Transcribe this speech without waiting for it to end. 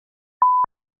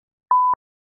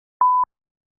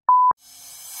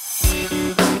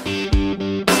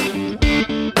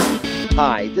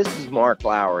Hi, this is Mark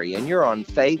Lowry, and you're on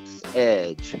Faith's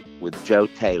Edge with Joe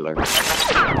Taylor.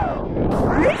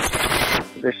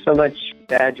 There's so much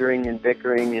badgering and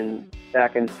bickering and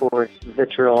back and forth,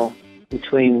 vitriol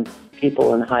between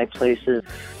people in high places.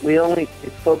 We only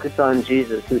focus on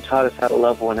Jesus, who taught us how to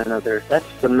love one another. That's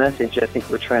the message I think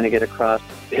we're trying to get across.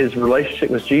 His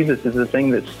relationship with Jesus is the thing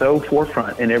that's so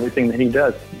forefront in everything that he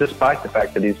does, despite the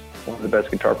fact that he's one of the best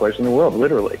guitar players in the world,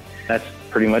 literally. That's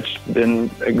pretty much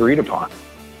been agreed upon.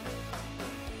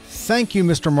 Thank you,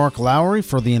 Mr. Mark Lowry,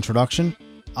 for the introduction.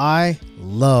 I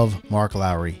love Mark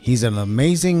Lowry. He's an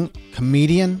amazing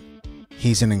comedian,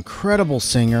 he's an incredible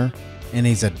singer, and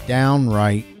he's a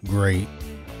downright great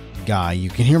guy. You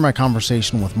can hear my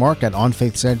conversation with Mark at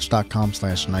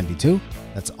onfaithsedge.com/92.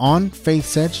 That's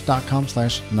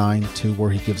onfaithsedge.com/92,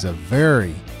 where he gives a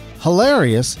very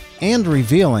hilarious and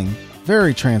revealing,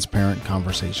 very transparent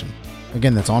conversation.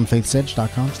 Again, that's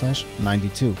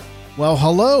onfaithsedge.com/92. Well,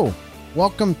 hello.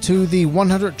 Welcome to the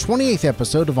 128th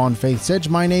episode of On Faith's Edge.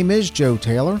 My name is Joe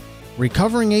Taylor,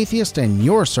 recovering atheist and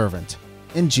your servant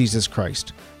in Jesus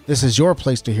Christ. This is your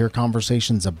place to hear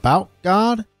conversations about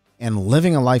God and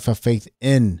living a life of faith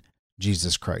in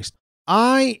Jesus Christ.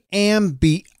 I am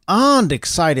beyond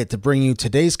excited to bring you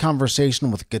today's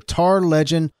conversation with guitar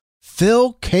legend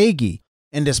Phil Keaggy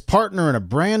and his partner in a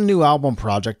brand new album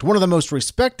project, one of the most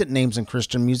respected names in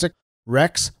Christian music,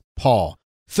 Rex Paul.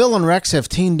 Phil and Rex have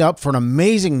teamed up for an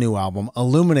amazing new album,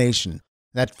 Illumination,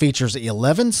 that features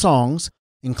 11 songs,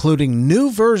 including new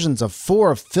versions of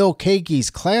 4 of Phil Keaggy's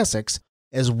classics,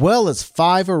 as well as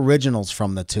 5 originals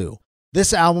from the 2.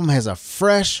 This album has a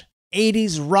fresh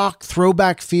 80s rock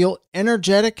throwback feel,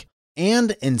 energetic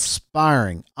and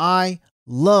inspiring. I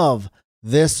love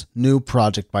this new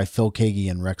project by Phil Keaggy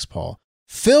and Rex Paul.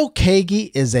 Phil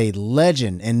Keaggy is a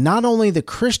legend in not only the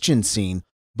Christian scene,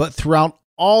 but throughout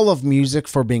all of music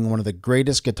for being one of the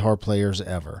greatest guitar players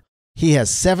ever. He has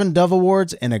 7 Dove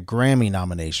Awards and a Grammy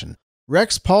nomination.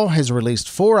 Rex Paul has released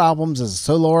 4 albums as a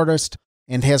solo artist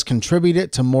and has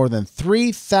contributed to more than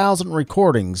 3,000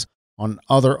 recordings on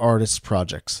other artists'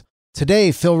 projects.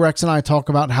 Today, Phil, Rex, and I talk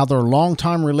about how their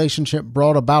longtime relationship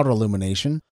brought about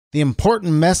Illumination, the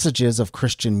important messages of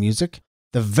Christian music,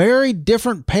 the very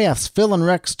different paths Phil and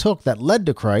Rex took that led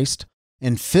to Christ,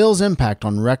 and Phil's impact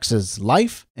on Rex's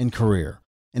life and career.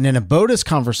 And in a bonus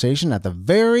conversation at the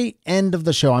very end of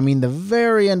the show,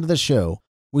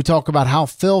 we talk about how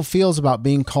Phil feels about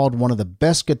being called one of the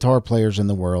best guitar players in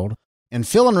the world, and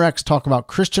Phil and Rex talk about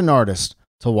Christian artists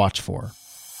to watch for.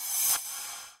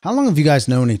 How long have you guys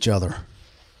known each other?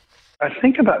 I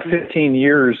think about 15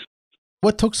 years.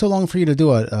 What took so long for you to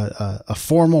do a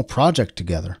formal project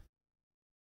together?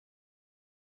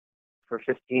 For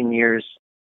 15 years,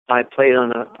 I played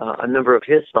on a number of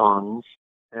his songs,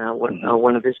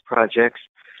 one of his projects,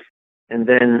 and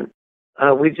then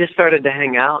we just started to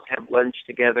hang out, have lunch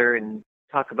together, and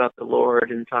talk about the Lord,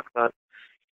 and talk about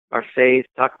our faith,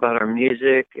 talk about our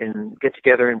music, and get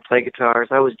together and play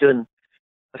guitars. I was doing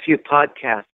a few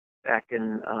podcasts back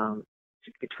in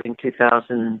between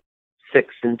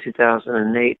 2006 and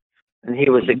 2008, and he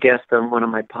was a guest on one of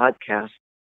my podcasts,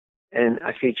 and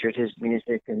I featured his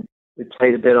music, and we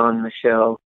played a bit on the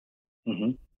show.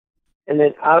 Mm-hmm. And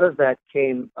then out of that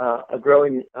came a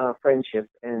growing friendship,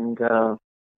 and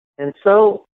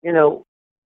so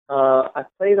I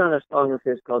played on a song of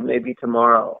his called "Maybe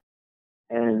Tomorrow,"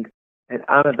 and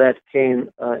out of that came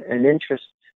an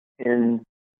interest in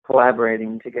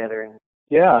collaborating together.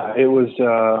 Yeah, it was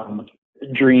a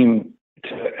dream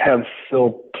to have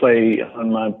Phil play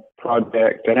on my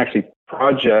project, and actually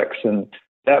projects, and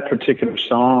that particular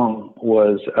song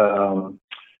was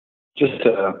just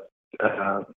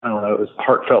I don't know, it was a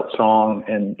heartfelt song,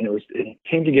 and it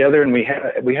came together, and we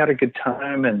had a good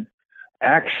time. And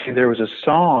actually there was a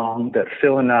song that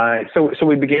Phil and I, so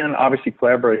we began obviously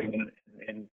collaborating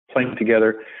and playing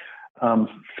together.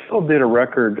 Phil did a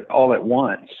record all at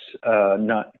once,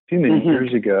 not too many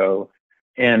years ago.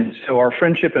 And so our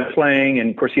friendship and playing, and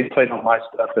of course he had played on my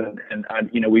stuff, and I,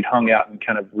 we'd hung out and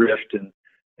kind of riffed, and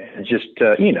just,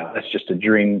 that's just a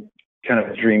dream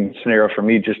scenario for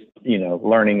me, just,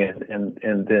 learning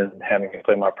and then having to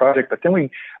play my project. But then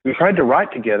we tried to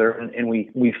write together, and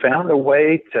we found a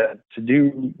way to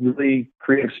do really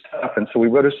creative stuff. And so we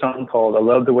wrote a song called "I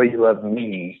Love the Way You Love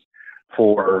Me"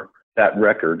 for that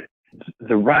record.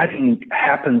 The writing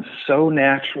happened so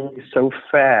naturally, so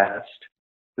fast.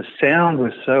 The sound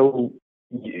was so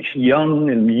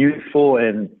young and youthful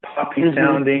and poppy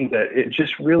sounding that it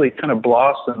just really kind of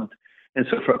blossomed. And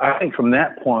so I think from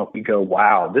that point we go,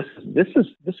 wow, this is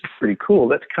pretty cool.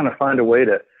 Let's kind of find a way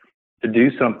to do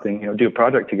something, do a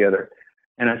project together.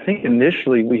 And I think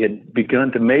initially we had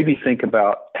begun to maybe think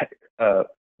about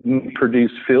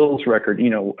produce Phil's record,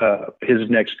 his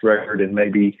next record, and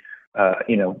maybe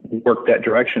work that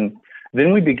direction.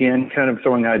 Then we began kind of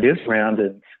throwing ideas around,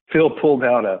 and Phil pulled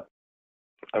out a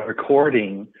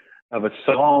recording of a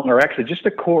song, or actually just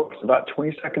a chorus, about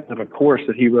 20 seconds of a chorus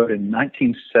that he wrote in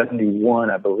 1971,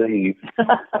 I believe.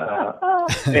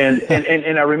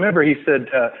 And I remember he said,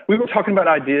 we were talking about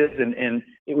ideas, and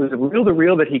it was a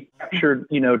reel-to-reel that he captured,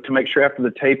 to make sure after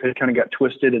the tape had kind of got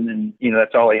twisted, and then,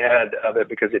 that's all he had of it,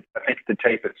 because I think the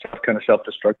tape itself kind of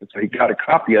self-destructed. So he got a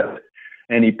copy of it,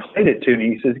 and he played it to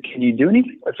me. He said, "Can you do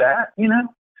anything with that,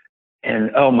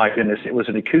 And oh my goodness, it was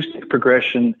an acoustic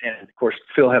progression, and of course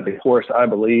Phil had the chorus, I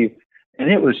believe, and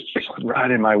it was just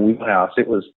right in my wheelhouse. It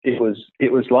was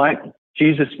like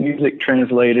Jesus music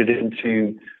translated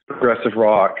into progressive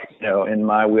rock, in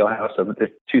my wheelhouse of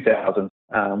the 2000s.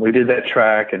 We did that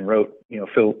track and wrote,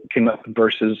 Phil came up with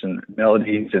verses and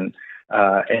melodies,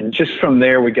 and just from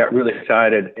there we got really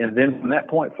excited. And then from that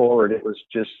point forward, it was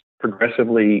just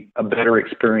progressively a better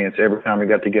experience every time we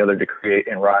got together to create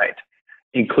and write.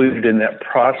 Included in that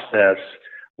process,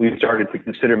 we started to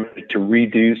consider to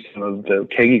redo some of the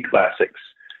Kagi classics,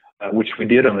 which we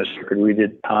did on this record. We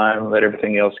did Time, Let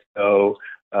Everything Else Go,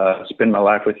 Spend My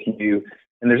Life With You.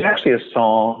 And there's actually a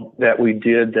song that we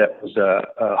did that was a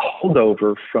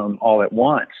holdover from All at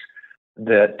Once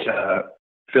that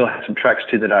Phil had some tracks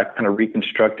to that I kind of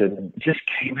reconstructed, and just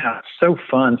came out so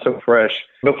fun, so fresh.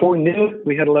 Before we knew it,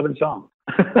 we had 11 songs.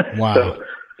 Wow. So,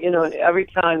 every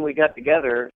time we got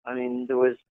together, there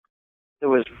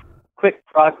was quick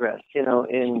progress,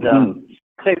 and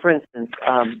say, for instance,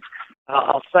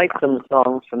 I'll cite some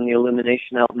songs from the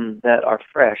Illumination album that are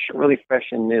fresh, really fresh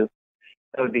and new.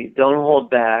 That would be Don't Hold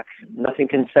Back, Nothing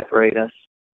Can Separate Us,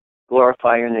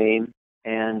 Glorify Your Name,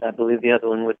 and I believe the other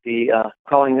one would be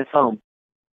Calling Us Home.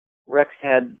 Rex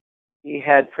had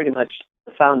pretty much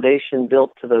the foundation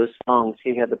built to those songs.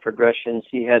 He had the progressions,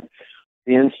 he had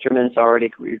the instruments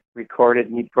already recorded,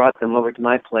 and he brought them over to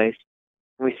my place.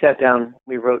 And we sat down,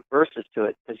 we wrote verses to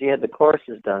it, because he had the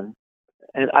choruses done.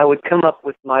 And I would come up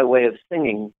with my way of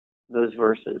singing those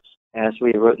verses as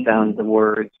we wrote down the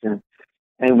words. And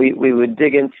we would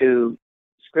dig into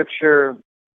scripture,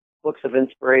 books of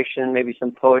inspiration, maybe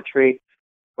some poetry,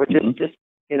 or just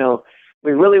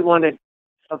we really wanted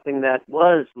something that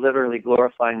was literally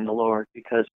glorifying the Lord,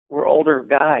 because we're older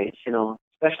guys,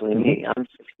 especially me. I'm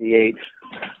 68,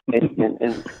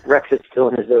 and Rex is still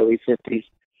in his early 50s.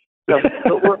 So,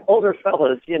 but we're older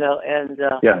fellas, and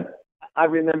yeah. I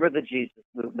remember the Jesus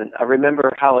movement. I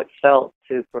remember how it felt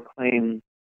to proclaim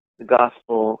the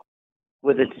gospel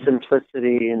with its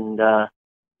simplicity and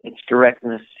its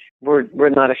directness. We're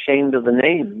not ashamed of the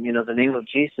name. The name of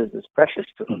Jesus is precious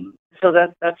to him. So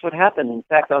that's what happened. In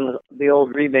fact, on the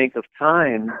old remake of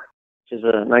Time, which is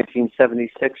a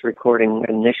 1976 recording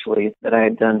initially that I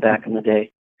had done back in the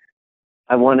day,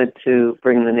 I wanted to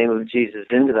bring the name of Jesus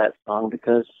into that song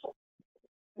because,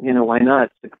 why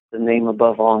not? It's the name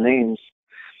above all names.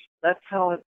 That's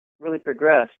how it really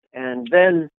progressed. And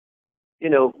then,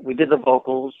 we did the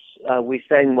vocals. We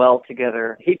sang well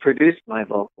together. He produced my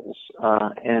vocals.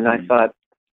 And I thought,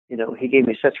 he gave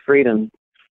me such freedom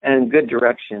and good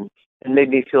direction and made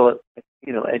me feel,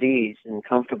 at ease and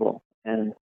comfortable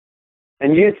and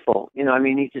youthful.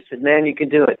 He just said, "Man, you can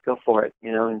do it. Go for it."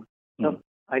 And so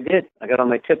I did. I got on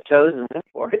my tiptoes and went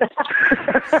for it.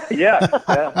 Yeah.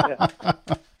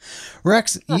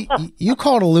 Rex, you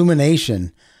called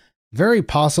Illumination very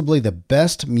possibly the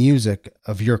best music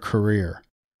of your career.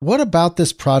 What about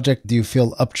this project do you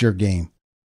feel upped your game?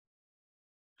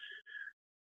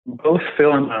 Both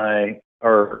Phil and I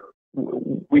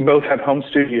we both have home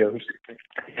studios,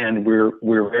 and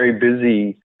we're very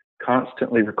busy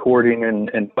constantly recording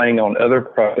and playing on other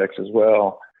projects as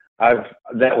well.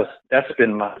 That's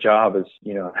been my job, is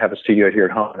I have a studio here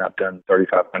at home, and I've done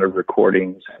 3,500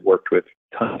 recordings and worked with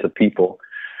tons of people.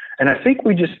 And I think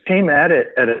we just came at it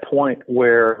at a point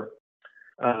where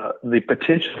the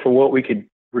potential for what we could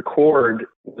record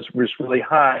was really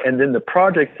high. And then the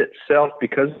project itself,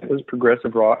 because it was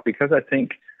progressive rock, because I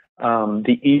think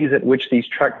the ease at which these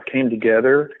tracks came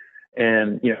together,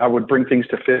 and I would bring things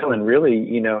to Phil, and really,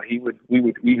 we would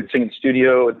sing in the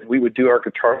studio, and we would do our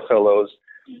guitar solos.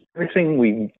 Everything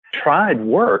we tried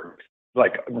worked,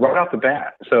 like right off the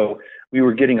bat. So we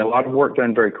were getting a lot of work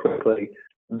done very quickly.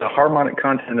 The harmonic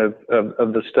content of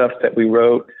the stuff that we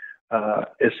wrote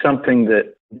is something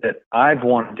that I've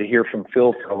wanted to hear from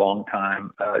Phil for a long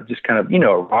time. Just kind of,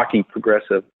 a rocky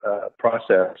progressive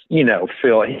process.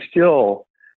 Phil, he's still,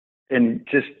 and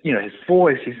just, his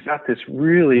voice, he's got this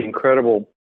really incredible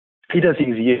he does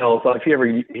these yells. Like if you ever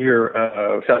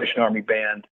hear Salvation Army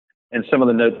Band and some of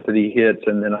the notes that he hits,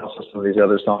 and then also some of these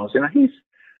other songs,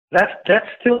 that's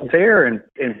still there and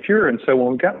pure. And so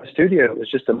when we got in the studio, it was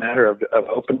just a matter of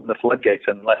opening the floodgates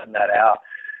and letting that out.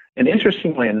 And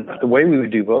interestingly enough, the way we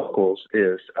would do vocals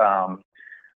is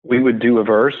we would do a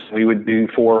verse, we would do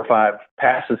 4 or 5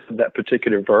 passes of that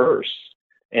particular verse,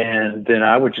 and then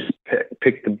I would just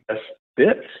pick the best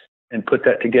bits and put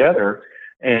that together.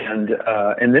 And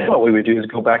then what we would do is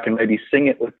go back and maybe sing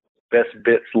it with best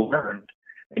bits learned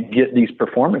and get these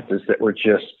performances that were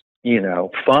just,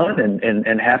 fun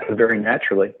and happen very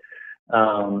naturally.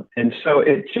 And so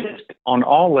it just, on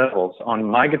all levels, on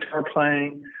my guitar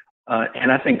playing,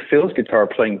 and I think Phil's guitar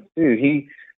playing too, he's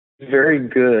very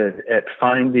good at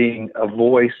finding a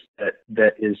voice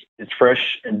that is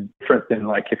fresh and different than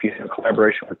like if you have a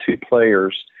collaboration with 2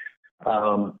 players.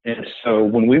 And so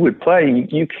when we would play,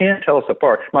 you can't tell us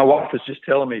apart. My wife was just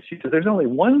telling me, she said, there's only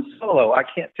one solo. I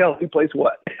can't tell who plays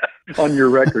what on your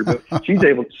record, but she's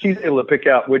able to pick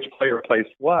out which player plays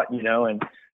what,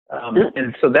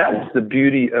 and so that was the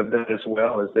beauty of that as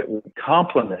well, is that we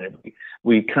complemented.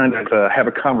 We kind of have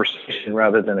a conversation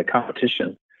rather than a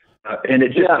competition. And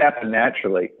it just happened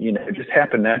naturally, it just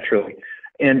happened naturally.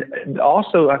 And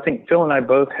also, I think Phil and I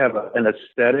both have an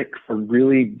aesthetic for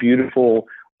really beautiful,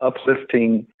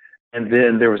 uplifting, and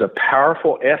then there was a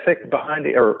powerful ethic behind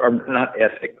it, or not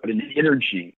ethic, but an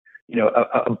energy,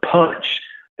 a punch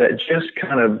that just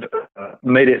kind of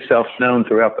made itself known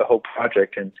throughout the whole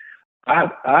project. And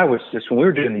I was just, when we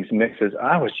were doing these mixes,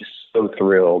 I was just so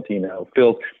thrilled.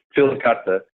 Phil got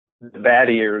the bad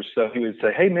ears, so he would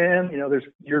say, "Hey man,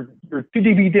 you're 2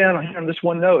 dB down on this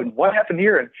one note, and what happened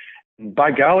here?" And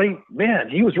by golly, man,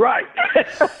 he was right.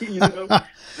 And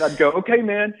I'd go, "Okay,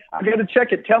 man, I got to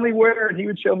check it. Tell me where," and he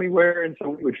would show me where, and so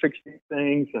we would fix these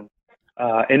things.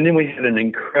 And then we had an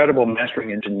incredible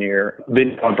mastering engineer,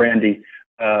 Vinny Brandy,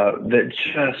 that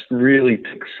just really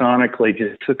sonically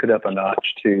just took it up a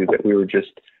notch too. That we were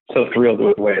just so thrilled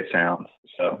with the way it sounds.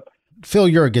 So, Phil,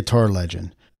 you're a guitar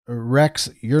legend. Rex,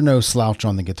 you're no slouch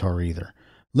on the guitar either.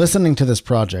 Listening to this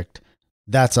project,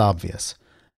 that's obvious.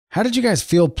 How did you guys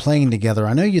feel playing together?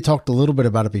 I know you talked a little bit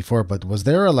about it before, but was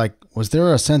there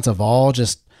a sense of all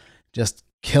just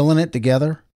killing it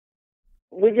together?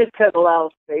 We just had a lot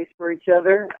of space for each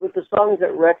other. With the songs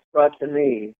that Rex brought to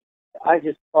me, I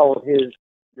just followed his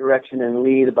direction and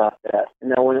lead about that.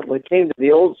 And now when it came to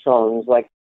the old songs, like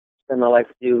Spend My Life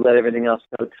With You, Let Everything Else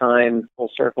Go, Time, Full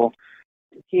Circle,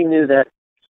 he knew that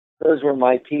those were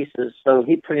my pieces, so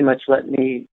he pretty much let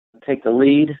me take the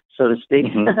lead, so to speak.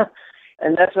 Mm-hmm.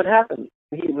 And that's what happened.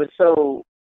 He was so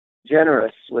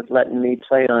generous with letting me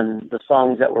play on the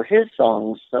songs that were his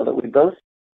songs, so that we both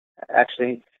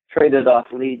actually traded off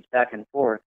leads back and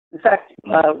forth. In fact,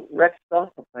 Rex is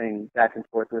also playing back and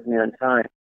forth with me on Time.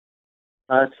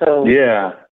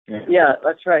 Yeah,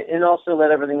 that's right. And also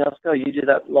Let Everything Else Go. You do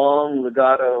that long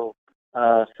legato,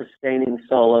 sustaining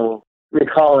solo,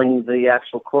 recalling the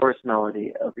actual chorus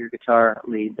melody of your guitar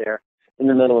lead there in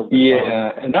the middle of the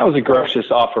song. And that was a gracious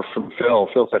offer from Phil.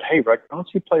 Phil said, "Hey, Rex, why don't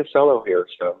you play a solo here?"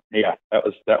 So I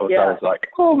was like,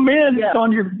 "Oh man, it's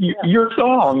on your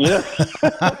song." Yeah.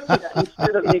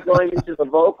 Instead of me going into the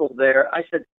vocals there, I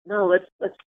said, "No, let's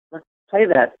play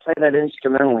that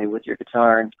instrumentally with your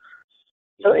guitar." And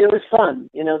so it was fun.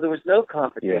 There was no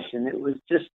competition. It was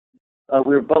just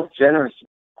we were both generous.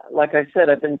 Like I said,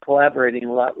 I've been collaborating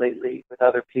a lot lately with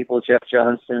other people, Jeff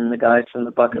Johnson, the guys from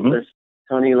the Bucket List,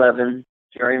 Tony Levin,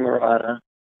 Jerry Murata.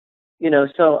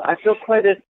 So I feel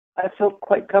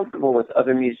quite comfortable with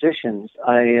other musicians.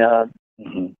 I've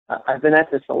been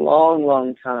at this a long,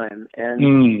 long time,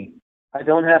 and I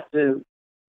don't have to,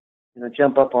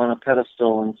 jump up on a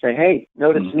pedestal and say, "Hey,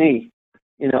 notice me."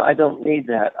 I don't need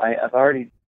that. I've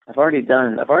already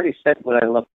said what I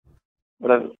love, what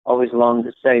I've always longed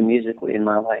to say musically in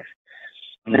my life.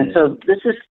 And so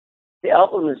the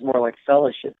album is more like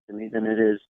fellowship to me than it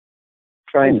is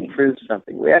trying to prove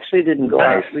something. We actually didn't go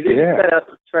out. We didn't set out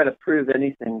to try to prove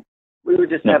anything. We were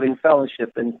just having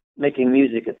fellowship and making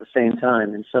music at the same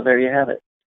time. And so there you have it.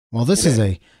 Well,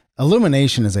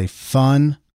 Illumination is a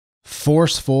fun,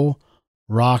 forceful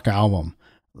rock album.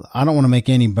 I don't want to make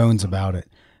any bones about it.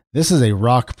 This is a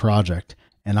rock project,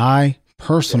 and I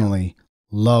personally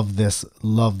love this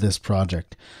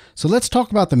project. So let's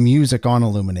talk about the music on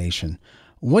Illumination.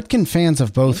 What can fans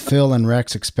of both Phil and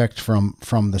Rex expect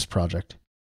from this project?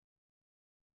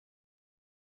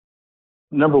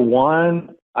 Number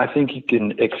one, I think you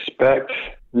can expect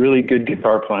really good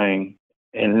guitar playing,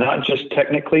 and not just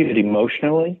technically, but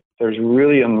emotionally. There's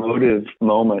really emotive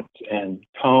moments, and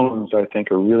tones, I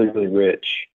think, are really, really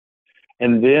rich.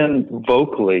 And then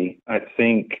vocally, I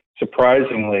think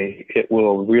surprisingly, it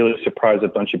will really surprise a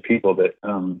bunch of people that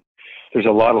there's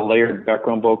a lot of layered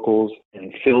background vocals,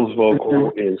 and Phil's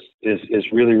vocal is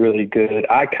really, really good.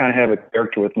 I kind of have a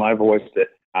character with my voice that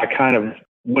I kind of,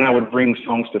 when I would bring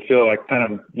songs to Phil, I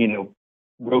kind of,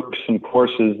 wrote some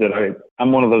courses that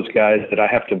I'm one of those guys that I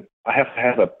have to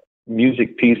have a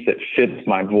music piece that fits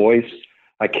my voice.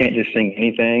 I can't just sing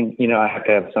anything. I have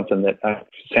to have something that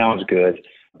sounds good.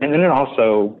 And then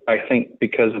also, I think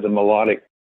because of the melodic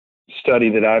study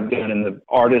that I've done and the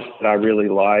artists that I really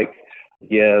like,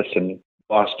 Yes, and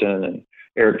Boston and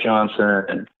Eric Johnson,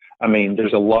 and I mean,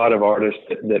 there's a lot of artists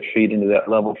that feed into that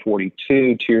Level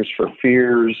 42, Tears for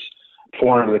Fears,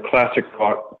 one of the classic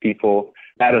rock people.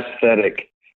 That aesthetic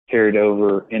carried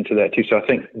over into that too. So I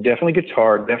think definitely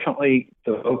guitar, definitely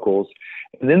the vocals,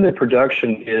 and then the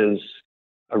production is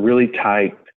a really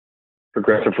tight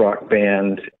progressive rock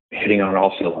band hitting on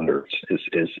all cylinders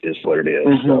is what it is.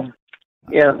 Mm-hmm. So.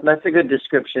 Yeah, that's a good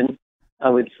description, I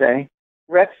would say.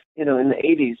 Rex, in the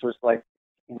 80s was like,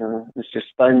 Mr.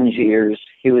 Sponge years.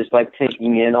 He was like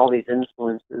taking in all these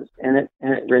influences, and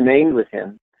it remained with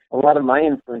him. A lot of my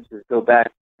influences go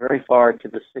back very far to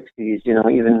the 60s,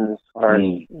 even as far as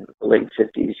the late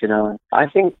 50s, And I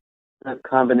think the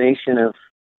combination of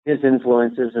his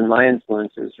influences and my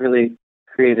influences really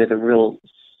created a real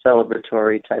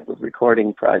celebratory type of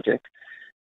recording project.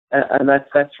 And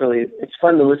that's really, it's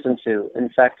fun to listen to. In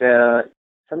fact,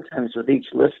 sometimes with each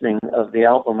listening of the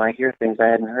album, I hear things I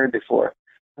hadn't heard before.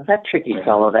 Well, that tricky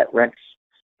fellow, that Rex,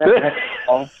 yeah,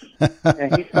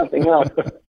 he's something else.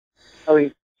 How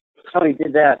he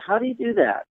did that. How do you do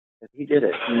that? He did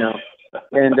it,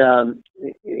 And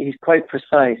he's quite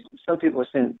precise. Some people are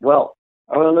saying, well,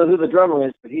 I don't know who the drummer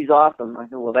is, but he's awesome. I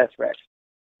go, well, that's Rex.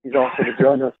 He's also the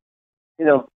drummer.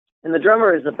 And the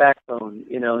drummer is the backbone.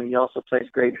 He also plays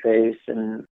great bass,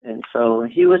 and so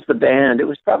he was the band. It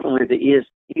was probably the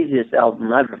easiest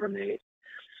album I've ever made.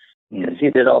 Because he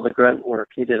did all the grunt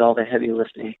work. He did all the heavy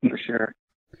lifting, for sure.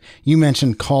 You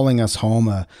mentioned Calling Us Home,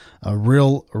 a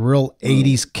real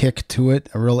 80s kick to it,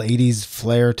 a real 80s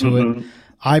flair to it.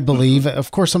 I believe,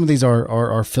 of course, some of these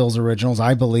are Phil's originals.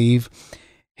 I Believe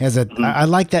has I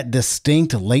like that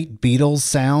distinct late Beatles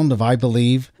sound of I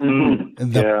Believe.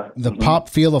 The pop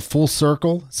feel of Full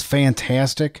Circle is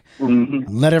fantastic.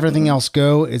 Let Everything Else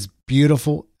Go is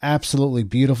beautiful, absolutely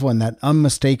beautiful, and that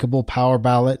unmistakable power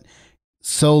ballad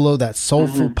solo, that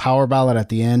soulful power ballad at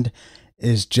the end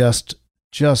is just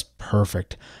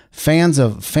perfect. Fans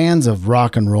of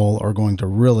rock and roll are going to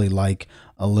really like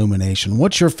Illumination.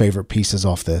 What's your favorite pieces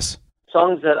off this?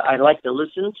 Songs that I like to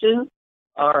listen to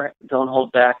are Don't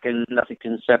Hold Back and Nothing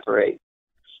Can Separate.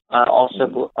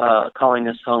 Also, Calling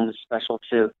Us Home is special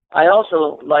too. I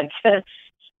also like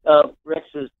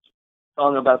Rex's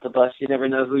song about the bus. You never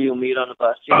know who you'll meet on a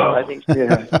bus. I think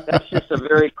that's just a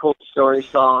very cool story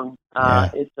song.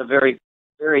 It's a very,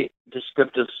 very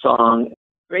descriptive song.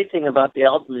 Great thing about the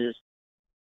album is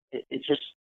it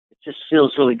just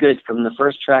feels really good from the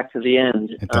first track to the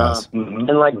end. It does. And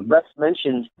like Rex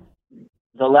mentioned,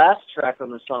 the last track on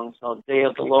the song is called Day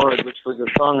of the Lord, which was a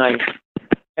song I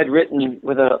had written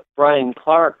with Brian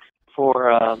Clark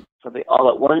for the All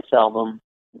at Once album.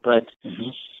 But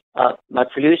my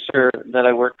producer that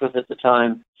I worked with at the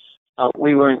time,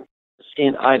 we weren't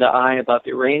seeing eye to eye about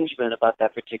the arrangement about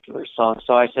that particular song.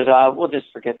 So I said, we'll just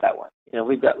forget that one.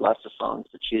 We've got lots of songs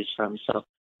to choose from. So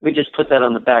we just put that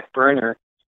on the back burner.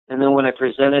 And then when I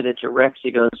presented it to Rex,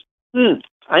 he goes,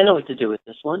 I know what to do with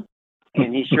this one.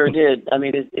 And he sure did. I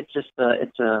mean, it's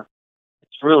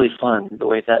really fun the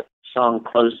way that song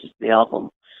closes the album.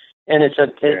 And it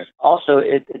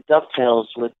dovetails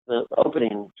with the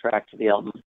opening track to the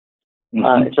album.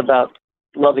 It's about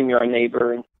loving your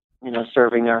neighbor and,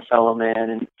 serving our fellow man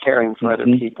and caring for other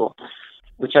people,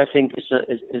 which I think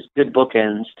is good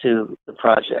bookends to the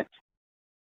project.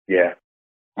 Yeah.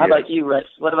 How about you, Rex?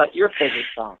 What about your favorite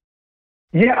song?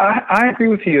 Yeah, I agree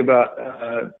with you about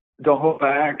Don't Hold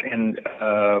Back and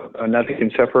Nothing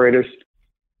Can Separate Us.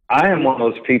 I am one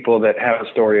of those people that have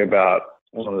a story about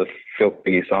one of the Phil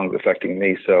Peaggy songs affecting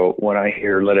me. So when I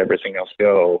hear Let Everything Else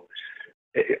Go,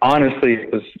 honestly,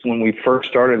 it was when we first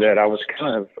started that, I was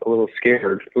kind of a little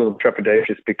scared, a little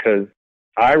trepidatious, because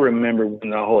I remember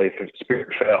when the Holy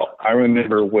Spirit fell. I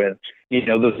remember when,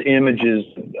 those images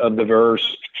of the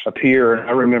verse appear, and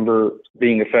I remember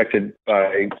being affected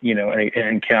by, an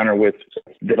encounter with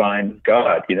divine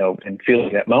God, and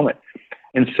feeling that moment.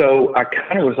 And so I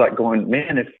kind of was like going,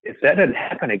 man, if that doesn't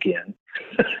happen again,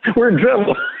 we're in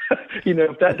trouble.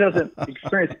 If that doesn't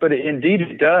experience, but indeed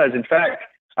it does. In fact,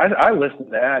 I listened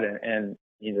to that and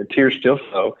tears still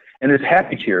flow, and it's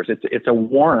happy tears. It's a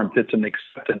warmth. It's an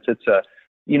acceptance. It's a,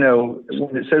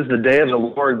 when it says the day of the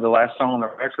Lord, the last song on the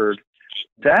record,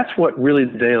 that's what really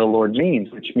the day of the Lord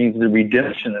means, which means the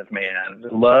redemption of man,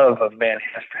 the love of man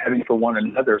having for one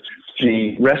another,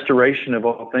 the restoration of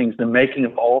all things, the making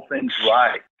of all things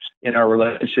right in our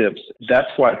relationships.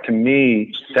 That's why, to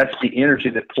me, that's the energy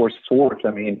that pours forth.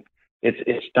 I mean,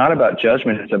 it's not about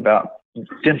judgment. It's about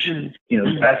redemption.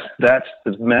 That's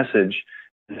the message,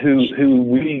 who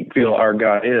we feel our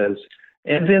God is.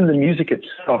 And then the music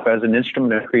itself as an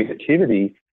instrument of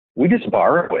creativity, we just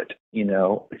borrow it.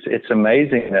 It's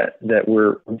amazing that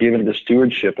we're given the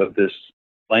stewardship of this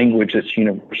language that's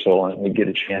universal, and we get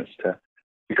a chance to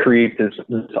create this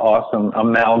awesome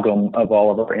amalgam of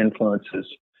all of our influences.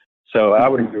 So I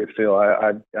would agree with Phil.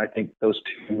 I think those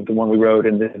two, the one we wrote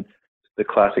and then the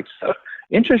classic stuff.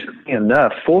 Interestingly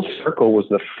enough, Full Circle was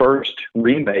the first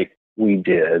remake we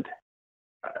did.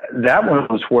 That one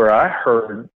was where I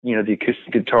heard, the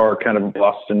acoustic guitar kind of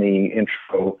Boston-y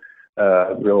intro,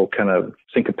 real kind of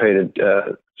syncopated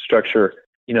structure.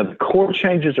 The chord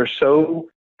changes are so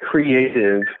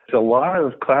creative. It's a lot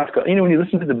of classical. When you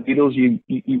listen to the Beatles,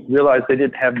 you realize they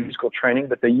didn't have musical training,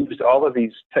 but they used all of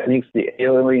these techniques, the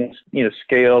Aeolian,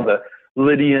 scale, the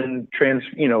Lydian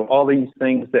all these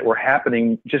things that were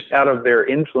happening just out of their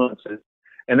influences.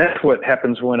 And that's what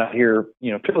happens when I hear,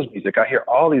 Phil's music. I hear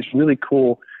all these really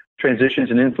cool transitions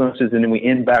and influences, and then we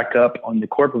end back up on the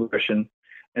chord progression,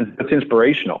 and it's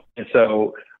inspirational. And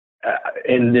so,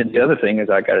 and then the other thing is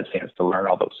I got a chance to learn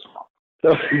all those songs.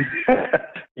 So,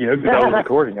 because I was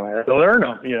recording them, I had to learn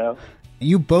them,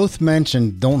 You both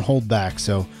mentioned Don't Hold Back,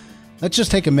 so let's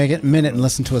just take a minute and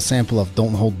listen to a sample of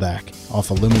Don't Hold Back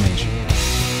off Illumination.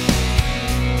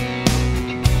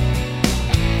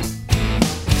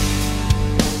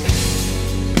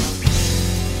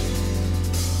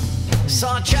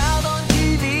 Saw a child on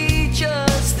TV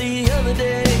just the other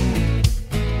day,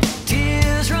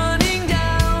 tears running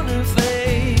down her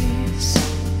face.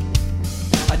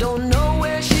 I don't know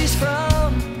where she's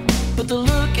from, but the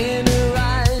look in her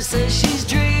eyes says she's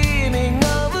dreaming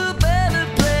of a better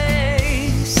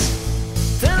place.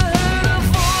 Then I heard a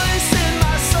voice in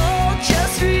my soul,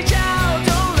 just reach out,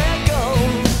 don't let go.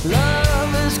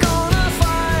 Love is gonna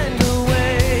find a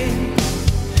way.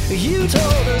 You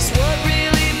told us what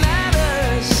really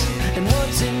and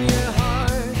what's in your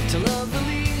heart, to love the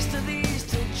least of these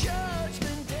till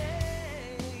judgment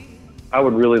day. I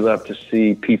would really love to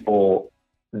see people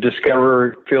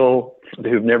discover Phil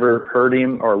who've never heard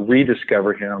him, or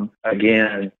rediscover him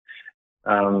again.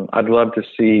 I'd love to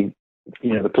see,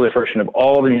 the proliferation of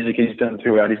all the music he's done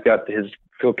throughout. He's got his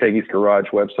Phil Keaggy's Garage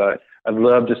website. I'd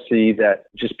love to see that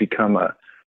just become a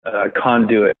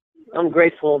conduit. I'm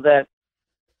grateful that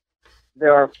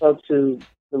there are folks who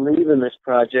believe in this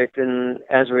project, and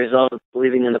as a result of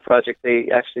believing in the project, they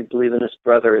actually believe in us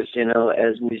brothers,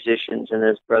 as musicians and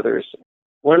as brothers.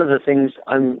 One of the things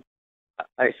I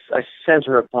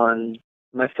center upon,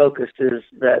 my focus is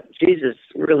that Jesus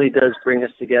really does bring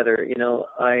us together.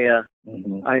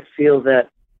 I feel that,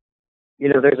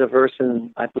 there's a verse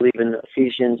I believe in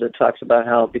Ephesians that talks about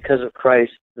how because of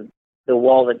Christ, the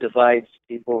wall that divides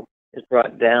people is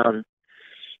brought down.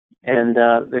 And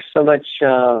there's so much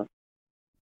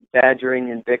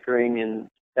badgering and bickering and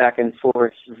back and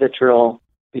forth vitriol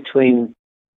between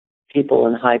people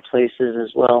in high places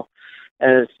as well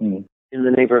as in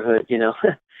the neighborhood,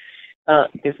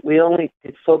 if we only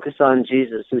could focus on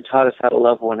Jesus, who taught us how to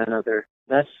love one another,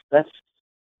 that's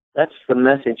the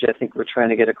message I think we're trying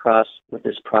to get across with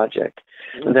this project.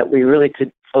 And that we really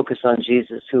could focus on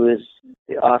Jesus, who is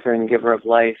the author and giver of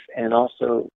life, and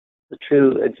also the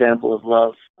true example of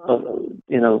love, of,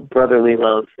 brotherly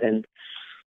love, and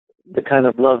the kind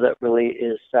of love that really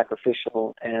is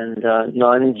sacrificial and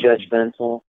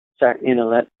non-judgmental.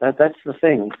 That's the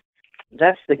thing.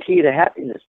 That's the key to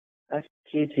happiness. That's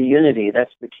the key to unity.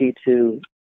 That's the key to,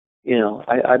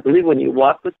 I believe when you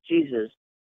walk with Jesus,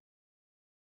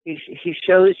 he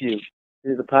shows you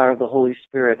through the power of the Holy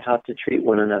Spirit how to treat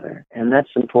one another, and that's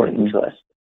important to us.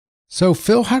 So,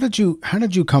 Phil, how did you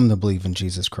come to believe in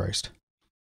Jesus Christ?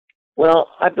 Well,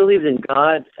 I believed in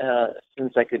God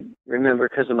since I could remember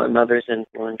because of my mother's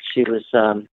influence. She was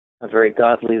a very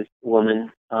godly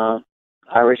woman,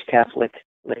 Irish Catholic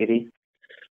lady,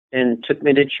 and took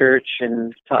me to church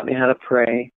and taught me how to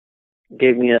pray,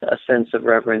 gave me a sense of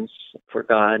reverence for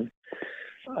God.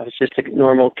 I was just a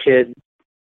normal kid.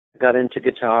 I got into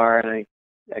guitar, and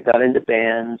I got into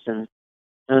bands, and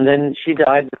then she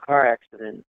died in a car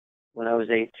accident when I was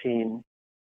 18.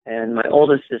 And my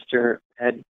oldest sister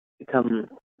had become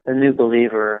a new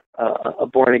believer, a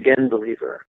born-again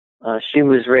believer, she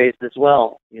was raised as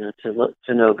well,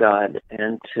 to know God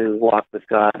and to walk with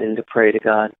God and to pray to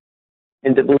God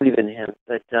and to believe in Him.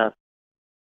 But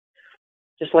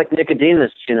just like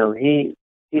Nicodemus, he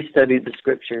studied the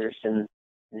Scriptures and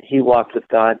he walked with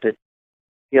God, but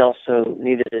he also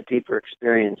needed a deeper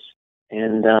experience,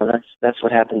 and that's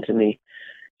what happened to me.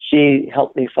 She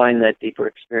helped me find that deeper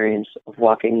experience of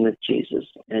walking with Jesus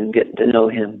and getting to know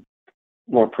Him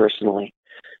more personally.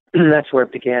 That's where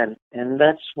it began, and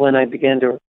that's when I began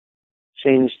to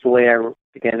change the way I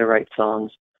began to write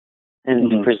songs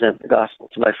and to present the gospel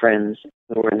to my friends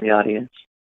who were in the audience.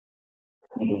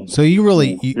 So you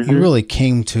really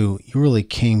came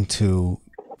to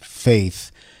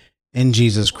faith in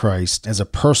Jesus Christ as a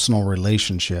personal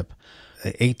relationship.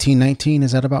 18, 19,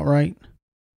 is that about right?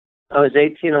 I was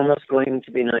 18, almost going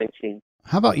to be 19.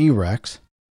 How about you, Rex?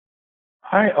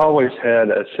 I always had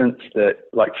a sense that,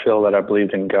 like Phil, that I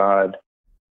believed in God.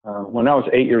 When I was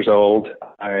 8 years old,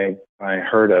 I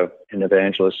heard an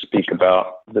evangelist speak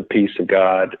about the peace of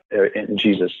God and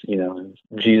Jesus.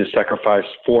 Jesus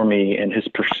sacrificed for me in His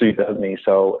pursuit of me.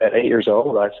 So at 8 years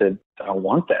old, I said, I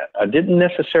want that. I didn't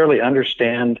necessarily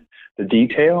understand the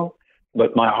detail,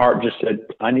 but my heart just said,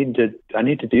 I need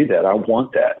to do that. I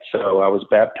want that. So I was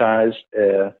baptized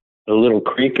at a little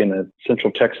creek in a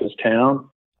central Texas town,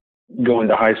 going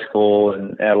to high school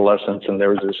and adolescence, and there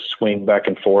was this swing back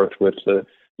and forth with the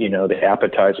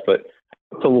appetites. But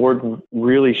the Lord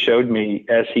really showed me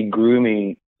as He grew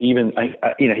me. Even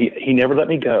He never let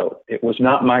me go. It was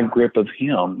not my grip of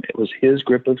Him; it was His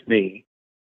grip of me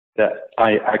that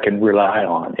I could rely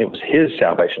on. It was His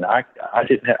salvation. I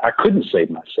couldn't save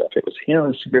myself. It was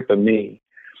His grip of me,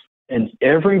 and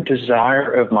every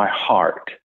desire of my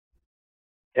heart,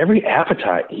 every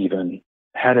appetite, even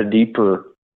had a deeper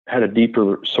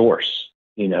source.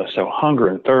 So hunger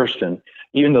and thirst, and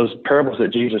even those parables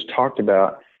that Jesus talked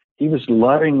about, He was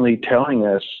lovingly telling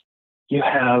us, you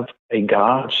have a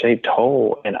God-shaped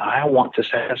hole, and I want to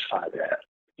satisfy that.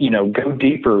 Go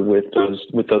deeper with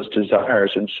those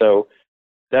desires. And so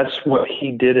that's what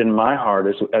He did in my heart,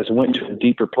 as I went to a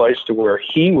deeper place to where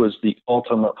He was the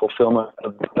ultimate fulfillment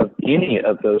of any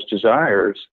of those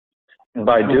desires. And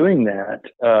by doing that,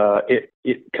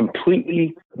 it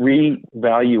completely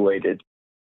revaluated,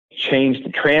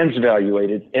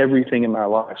 transvaluated everything in my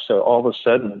life. So all of a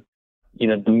sudden,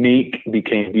 the meek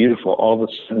became beautiful. All of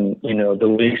a sudden,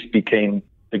 the least became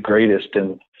the greatest.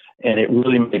 And it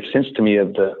really made sense to me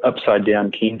of the upside down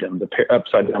kingdom, the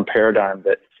upside down paradigm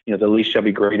that, the least shall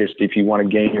be greatest. If you want to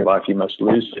gain your life, you must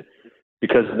lose it.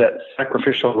 Because that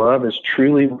sacrificial love is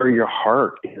truly where your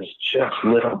heart is just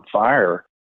lit on fire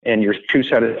and your true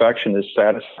satisfaction is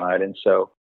satisfied. And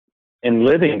so, and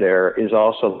living there is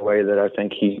also the way that I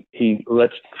think he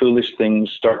lets foolish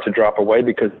things start to drop away,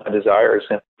 because my desire is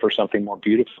for something more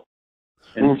beautiful.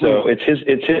 And so it's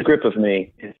his grip of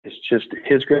me. It's just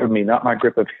His grip of me, not my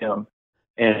grip of Him.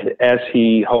 And as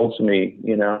He holds me,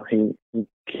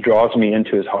 he draws me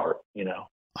into His heart,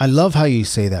 I love how you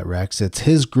say that, Rex. It's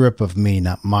His grip of me,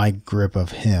 not my grip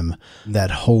of Him,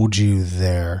 that holds you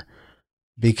there.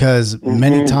 Because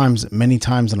many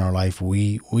times in our life,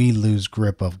 we lose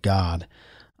grip of God.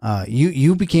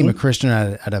 You became a Christian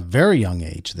at a very young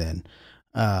age then.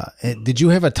 Did you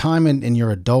have a time in your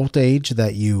adult age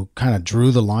that you kind of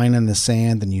drew the line in the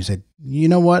sand and you said, you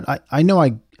know what, I know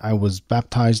I was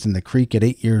baptized in the creek at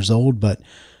 8 years old, but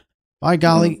by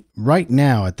golly, right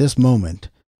now at this moment,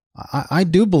 I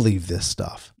do believe this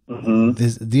stuff.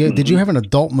 Did you have an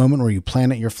adult moment where you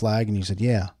planted your flag and you said,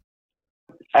 yeah?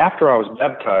 After I was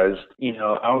baptized,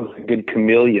 I was a good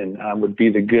chameleon. I would be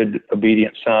the good,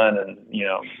 obedient son and,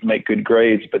 make good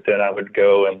grades, but then I would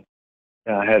go and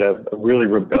I had a really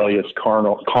rebellious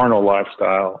carnal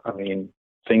lifestyle. I mean,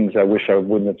 things I wish I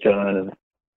wouldn't have done, and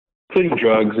including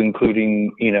drugs,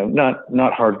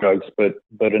 not hard drugs,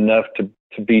 but enough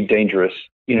to be dangerous,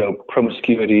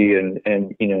 promiscuity and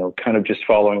kind of just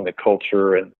following the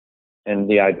culture and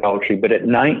the idolatry. But at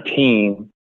 19,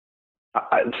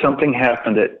 something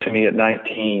happened to me at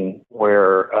 19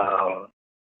 where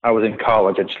I was in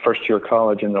college. It's first year of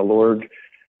college, and the Lord,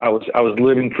 I was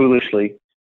living foolishly,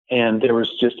 and there was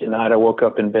just a night I woke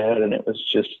up in bed, and it was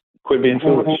just quit being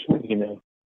foolish,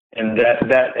 And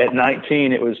that at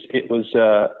 19, it was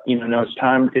no,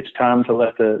 it's time to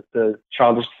let the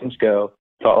childish things go.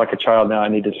 Thought like a child, now I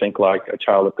need to think like a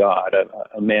child of God,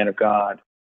 a man of God.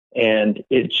 And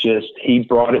He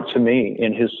brought it to me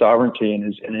in His sovereignty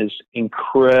and his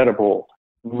incredible,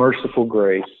 merciful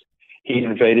grace. He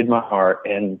invaded my heart.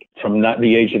 And from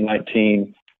the age of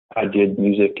 19, I did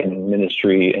music and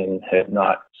ministry and have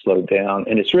not slowed down.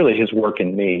 And it's really His work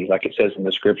in me. Like it says in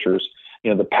the Scriptures,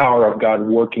 the power of God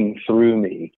working through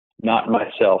me, not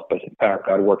myself, but the power of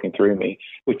God working through me,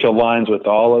 which aligns with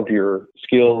all of your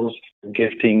skills, your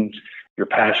giftings, your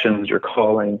passions, your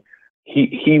calling.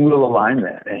 He will align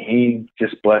that. And he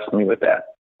just blessed me with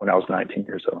that when I was 19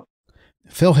 years old.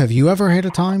 Phil, have you ever had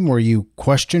a time where you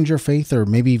questioned your faith or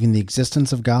maybe even the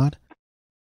existence of God?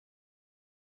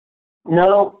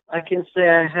 No, I can say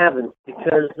I haven't,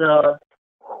 because my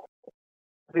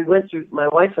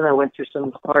wife and I went through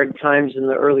some hard times in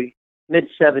the early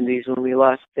mid-70s when we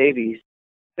lost babies.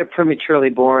 They're prematurely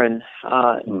born at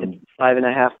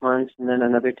 5.5 months, and then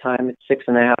another time at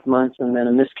 6.5 months, and then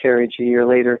a miscarriage a year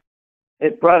later.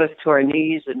 It brought us to our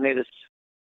knees. It made us,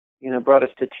 brought us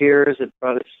to tears. It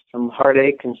brought us some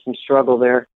heartache and some struggle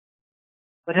there.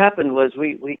 What happened was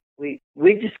we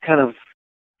just kind of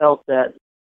felt that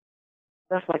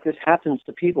stuff like this happens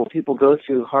to people. People go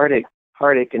through heartache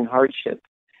and hardship.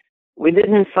 We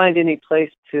didn't find any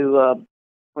place to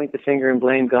point the finger and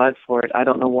blame God for it. I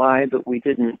don't know why, but we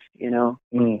didn't,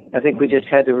 I think we just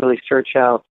had to really search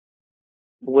out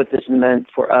what this meant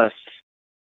for us.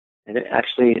 And it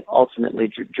actually ultimately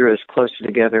drew us closer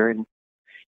together.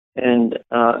 And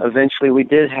eventually we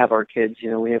did have our kids.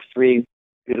 We have 3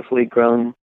 beautiful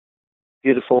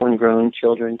and grown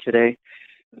children today.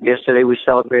 Yesterday we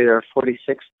celebrated our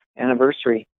 46th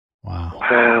anniversary. Wow!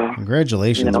 So,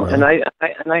 congratulations! And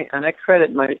I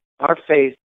credit our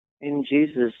faith in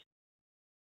Jesus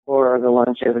for the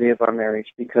longevity of our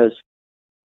marriage, because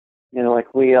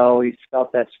like we always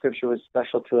felt that Scripture was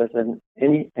special to us, and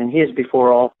He is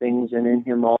before all things, and in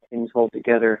Him all things hold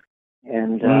together.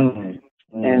 And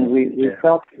we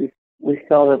felt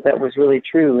that was really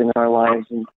true in our lives.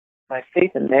 And my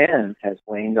faith in man has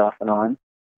waned off and on,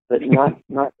 but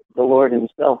not the Lord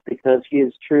Himself, because He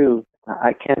is true.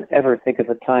 I can't ever think of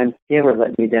a time He ever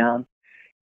let me down.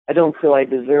 I don't feel I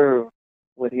deserve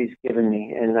what He's given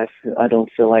me, and I don't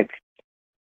feel like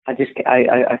I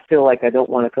feel like I don't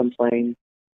want to complain.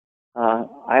 I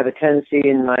have a tendency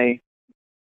in my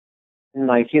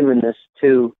humanness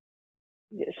to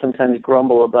sometimes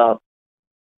grumble about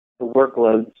the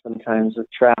workload, sometimes of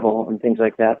travel and things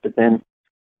like that. But then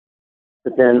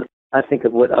I think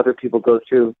of what other people go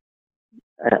through.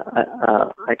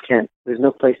 I can't. There's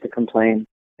no place to complain,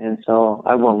 and so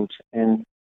I won't. And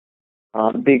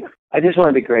I just want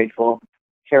to be grateful,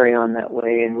 carry on that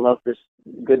way, and love this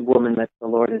good woman that the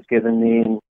Lord has given me.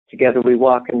 And together we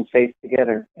walk in faith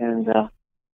together. And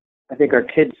I think our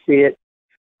kids see it,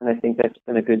 and I think that's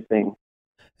been a good thing.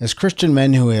 As Christian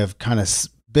men who have kind of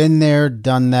been there,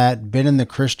 done that, been in the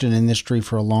Christian industry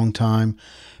for a long time,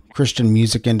 Christian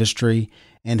music industry,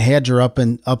 and had your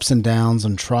ups and downs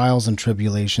and trials and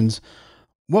tribulations,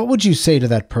 what would you say to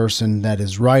that person that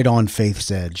is right on faith's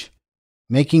edge,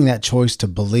 making that choice to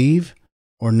believe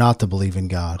or not to believe in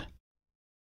God?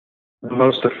 The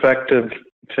most effective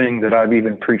thing that I've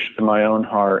even preached to my own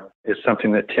heart is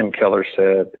something that Tim Keller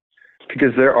said,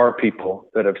 because there are people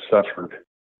that have suffered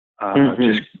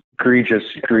just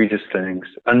egregious things,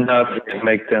 enough to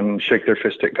make them shake their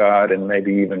fist at God and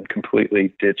maybe even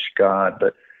completely ditch God.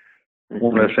 But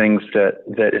one of the things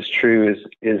that is true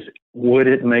is would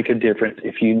it make a difference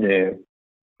if you knew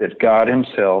that God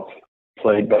Himself,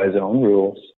 played by His own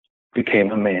rules,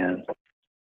 became a man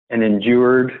and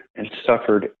endured and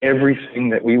suffered everything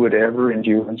that we would ever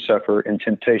endure and suffer in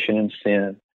temptation and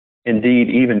sin, indeed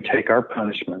even take our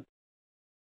punishment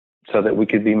so that we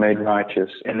could be made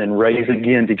righteous, and then raise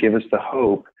again to give us the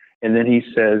hope. And then He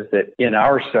says that in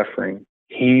our suffering,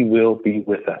 He will be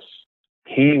with us.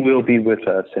 He will be with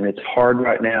us, and it's hard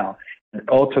right now. And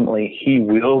ultimately, He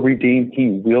will redeem,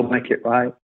 He will make it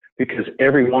right, because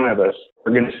every one of us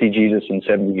are going to see Jesus in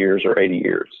 70 years or 80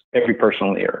 years, every person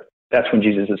on the earth. That's when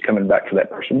Jesus is coming back for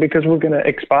that person, because we're going to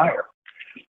expire.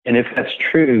 And if that's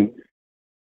true,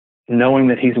 knowing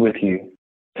that He's with you,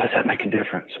 does that make a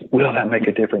difference? Will that make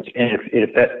a difference? And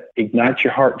if that ignites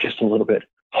your heart just a little bit,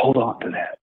 hold on to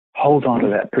that. Hold on to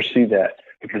that. Pursue that.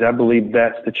 Because I believe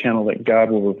that's the channel that God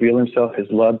will reveal Himself,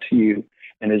 His love to you.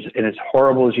 And as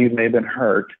horrible as you may have been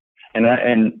hurt, and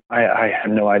I have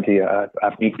no idea.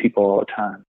 I meet people all the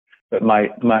time. But my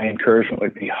encouragement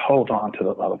would be, hold on to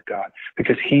the love of God,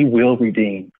 because He will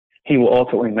redeem. He will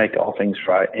ultimately make all things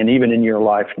right. And even in your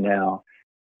life now,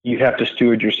 you have to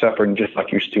steward your suffering just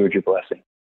like you steward your blessing.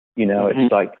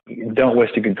 It's like, don't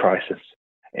waste a good crisis.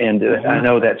 And I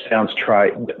know that sounds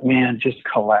trite, but man, just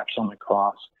collapse on the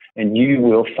cross and you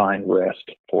will find rest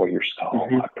for your soul.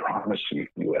 I promise you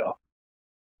will.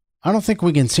 I don't think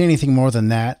we can say anything more than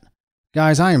that.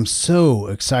 Guys, I am so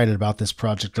excited about this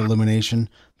Project Illumination,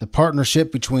 the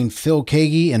partnership between Phil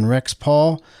Keaggy and Rex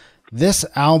Paul. This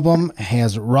album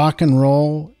has rock and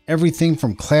roll, everything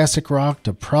from classic rock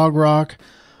to prog rock.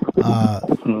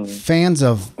 Fans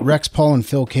of Rex Paul and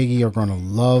Phil Keaggy are going to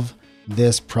love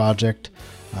this project.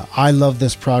 I love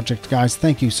this project, guys.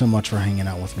 Thank you so much for hanging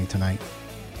out with me tonight.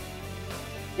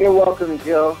 You're welcome,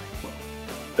 Joe.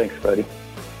 Thanks, buddy.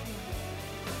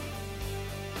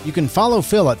 You can follow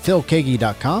Phil at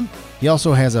philkeaggy.com. He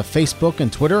also has a Facebook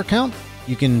and Twitter account.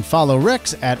 You can follow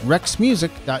Rex at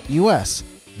rexmusic.us.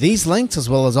 These links, as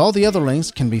well as all the other links,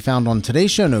 can be found on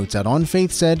today's show notes at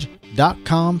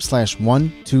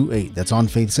onfaithsedge.com/128. That's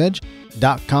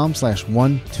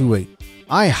onfaithsedge.com/128.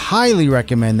 I highly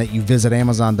recommend that you visit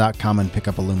Amazon.com and pick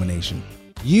up Illumination.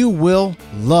 You will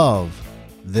love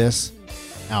this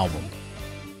album.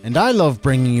 And I love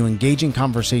bringing you engaging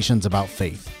conversations about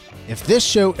faith. If this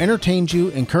show entertained you,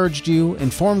 encouraged you,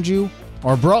 informed you,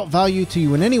 or brought value to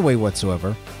you in any way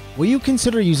whatsoever, will you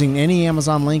consider using any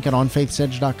Amazon link at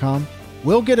onfaithsedge.com?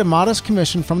 We'll get a modest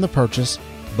commission from the purchase,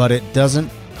 but it doesn't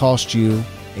cost you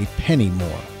a penny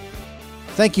more.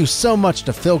 Thank you so much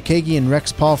to Phil Keaggy and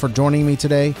Rex Paul for joining me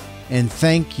today, and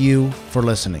thank you for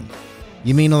listening.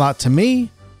 You mean a lot to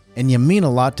me, and you mean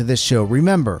a lot to this show.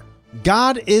 Remember,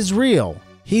 God is real.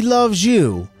 He loves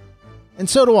you, and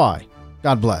so do I.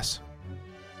 God bless.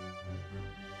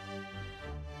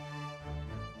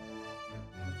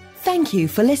 Thank you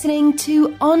for listening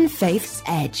to On Faith's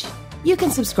Edge. You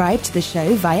can subscribe to the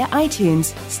show via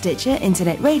iTunes, Stitcher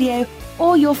Internet Radio,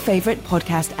 or your favorite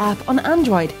podcast app on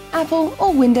Android, Apple,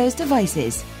 or Windows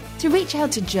devices. To reach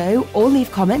out to Joe or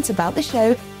leave comments about the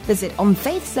show, visit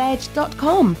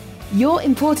onfaithsedge.com. You're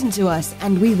important to us,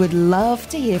 and we would love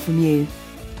to hear from you.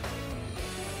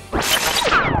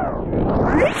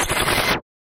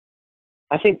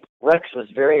 I think Rex was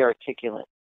very articulate.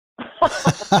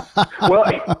 Well,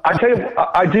 I tell you,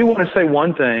 I do want to say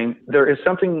one thing. There is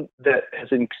something that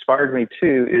has inspired me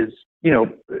too. Is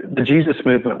the Jesus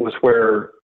movement was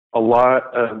where a lot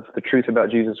of the truth about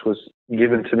Jesus was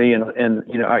given to me, and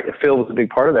I Phil was a big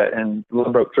part of that. And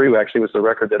Love Broke Through actually was the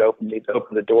record that opened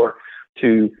the door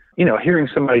to hearing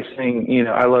somebody sing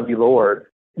I Love You, Lord,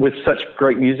 with such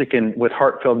great music and with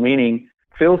heartfelt meaning.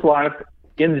 Phil's life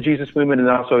in the Jesus movement and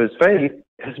also his faith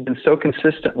has been so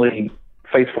consistently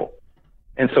faithful.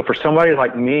 And so for somebody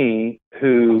like me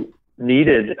who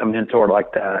needed a mentor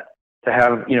like that, to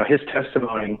have, his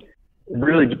testimony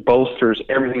really bolsters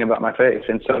everything about my faith.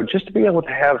 And so just to be able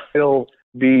to have Phil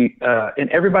be, and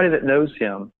everybody that knows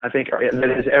him, I think, that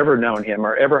has ever known him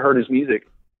or ever heard his music,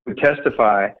 would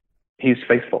testify he's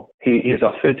faithful. He is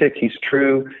authentic. He's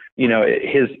true.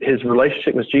 His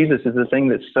relationship with Jesus is the thing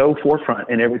that's so forefront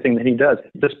in everything that he does,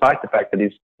 despite the fact that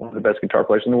he's one of the best guitar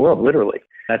players in the world, literally.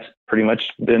 That's pretty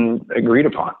much been agreed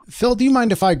upon. Phil, do you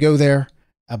mind if I go there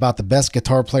about the best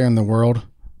guitar player in the world?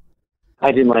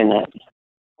 I do mind that.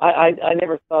 I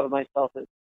never thought of myself as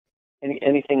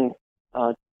anything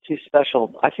too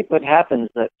special. I think what happens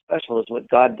that's special is what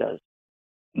God does.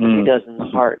 What he does in the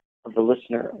heart of the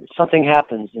listener. Something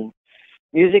happens, and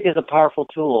music is a powerful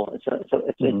tool. It's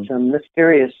a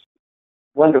mysterious,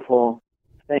 wonderful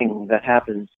thing that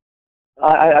happens.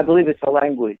 I believe it's a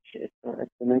language. It's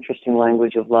an interesting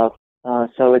language of love.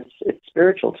 So it's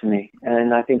spiritual to me,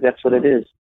 and I think that's what it is.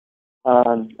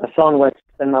 A song like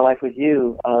 "Spend My Life with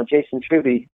You," Jason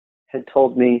Truby had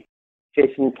told me.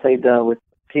 Jason played with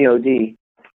POD.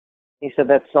 He said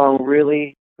that song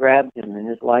really grabbed him in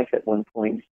his life at one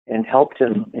point and helped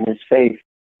him in his faith.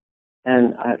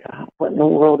 And what in the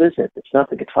world is it? It's not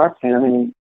the guitar playing. I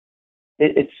mean,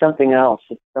 it's something else.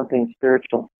 It's something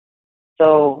spiritual.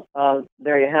 So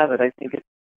there you have it. I think it's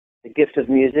the gift of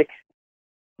music.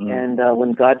 And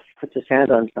when God puts his hand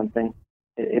on something,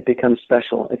 it becomes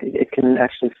special. It can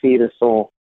actually feed a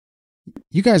soul.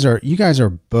 You guys are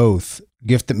both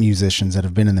gifted musicians that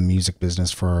have been in the music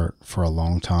business for a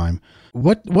long time.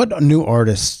 What new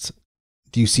artists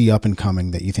do you see up and coming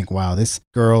that you think, wow, this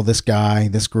girl, this guy,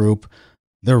 this group,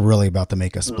 they're really about to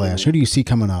make a splash? Who do you see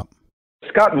coming up?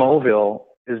 Scott Mulville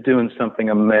is doing something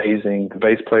amazing. The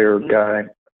bass player guy,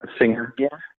 a singer. Yeah.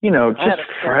 Just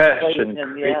fresh and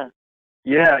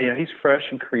yeah, he's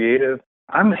fresh and creative.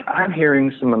 I'm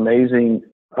hearing some amazing.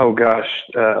 Oh gosh,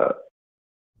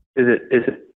 is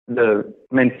it the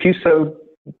Mancuso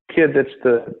kid? That's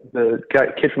the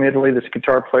kid from Italy. This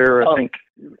guitar player, I think.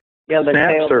 Yeah,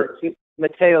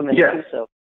 Matteo Mancuso.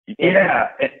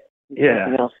 Yeah.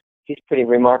 He's pretty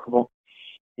remarkable.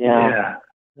 Yeah.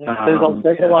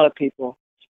 There's a lot of people,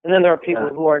 and then there are people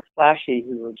who aren't flashy,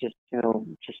 who are just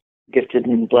gifted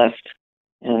and blessed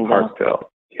and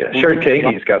heartfelt. Yeah, Sherry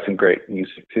Keaggy's got some great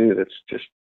music too. That's just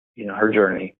her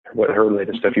journey, what her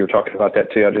latest stuff. You were talking about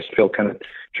that too. I just feel kind of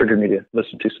triggered me to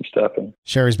listen to some stuff. And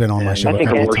Sherry's been on my show a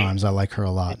couple her times. I like her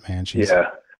a lot, man. She's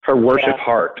her worship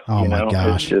heart. Oh my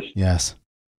gosh! Just, yes.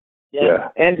 Yeah.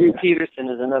 Andrew Peterson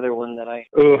is another one that I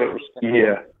respect.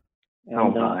 Yeah. And,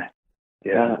 oh my.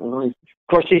 Yeah. Of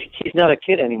course, he's not a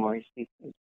kid anymore. He's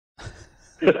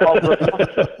all grown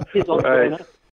up. He's all grown up.